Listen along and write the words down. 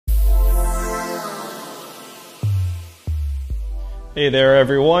Hey there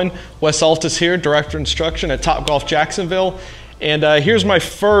everyone, Wes Altice here, Director of Instruction at Topgolf Jacksonville. And here's my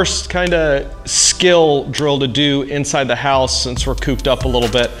first kind of skill drill to do inside the house since we're cooped up a little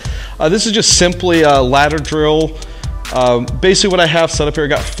bit. This is just simply a ladder drill. Basically what I have set up here, I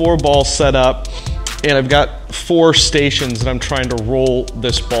got 4 balls set up and I've got 4 stations that I'm trying to roll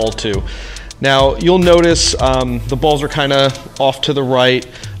this ball to. Now you'll notice the balls are kind of off to the right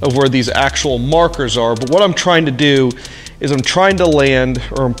of where these actual markers are, but what I'm trying to do is I'm trying to land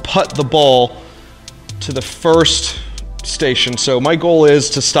or putt the ball to the first station. So my goal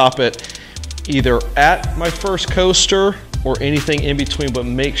is to stop it either at my first coaster or anything in between, but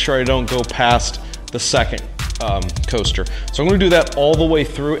make sure I don't go past the second coaster. So I'm going to do that all the way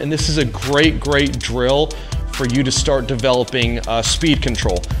through, and this is a great drill for you to start developing speed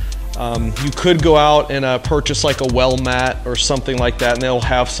control. You could go out and purchase like a well mat or something like that, and they'll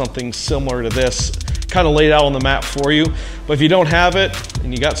have something similar to this kind of laid out on the mat for you. But if you don't have it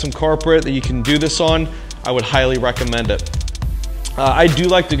and you got some carpet that you can do this on, I would highly recommend it. I do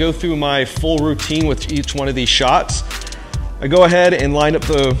like to go through my full routine with each one of these shots. I go ahead and line up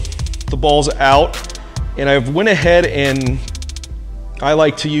the balls out, and I've went ahead and I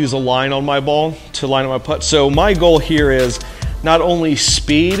like to use a line on my ball to line up my putt. So my goal here is not only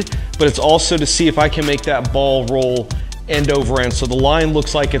speed, but it's also to see if I can make that ball roll end over end. So the line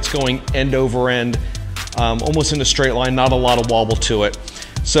looks like it's going end over end, almost in a straight line, not a lot of wobble to it.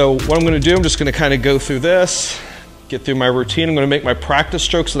 So what I'm going to do, I'm just going to kind of go through this, get through my routine. I'm going to make my practice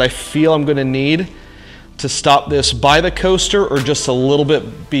strokes that I feel I'm going to need to stop this by the coaster or just a little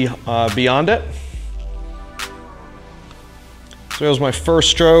bit beyond it. So there's my first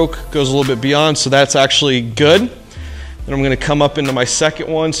stroke, goes a little bit beyond, so that's actually good. Then I'm going to come up into my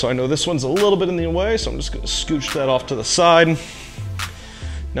second one, so I know this one's a little bit in the way, so I'm just going to scooch that off to the side.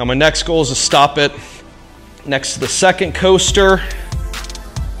 Now my next goal is to stop it next to the second coaster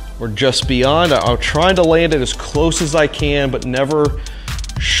or just beyond. I'm trying to land it as close as I can, but never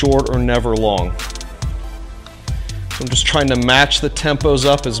short or never long. So I'm just trying to match the tempos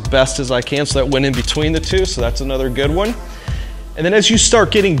up as best as I can, so that went in between the two, so that's another good one. And then as you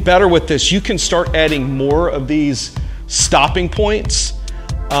start getting better with this, you can start adding more of these stopping points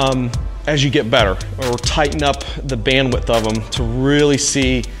as you get better, or tighten up the bandwidth of them to really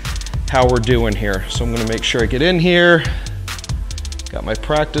see how we're doing here. So I'm going to make sure I get in here, got my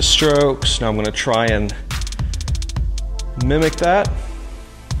practice strokes. Now I'm going to try and mimic that.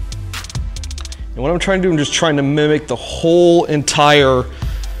 And what I'm trying to do, I'm just trying to mimic the whole entire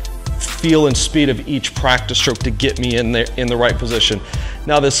feel and speed of each practice stroke to get me in the right position.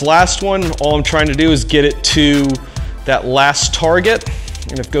 Now this last one, all I'm trying to do is get it to that last target,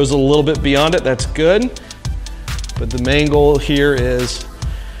 and if it goes a little bit beyond it, that's good. But the main goal here is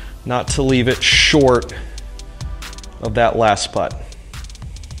not to leave it short of that last putt.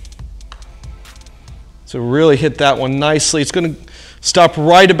 So really hit that one nicely. It's going to stop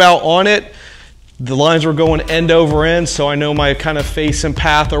right about on it. The lines were going end over end, so I know my kind of face and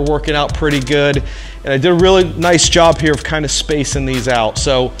path are working out pretty good. And I did a really nice job here of kind of spacing these out.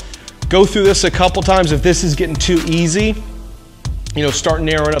 So go through this a couple times. If this is getting too easy, you know, start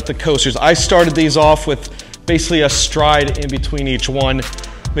narrowing up the coasters. I started these off with basically a stride in between each one.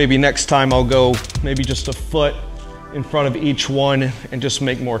 Maybe next time I'll go maybe just a foot in front of each one and just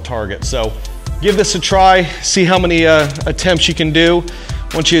make more targets. So give this a try, see how many attempts you can do.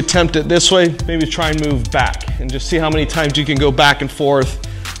 Once you attempt it this way, maybe try and move back and just see how many times you can go back and forth,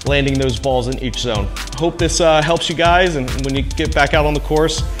 landing those balls in each zone. Hope this helps you guys, and when you get back out on the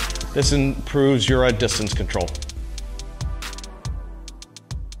course, this improves your distance control.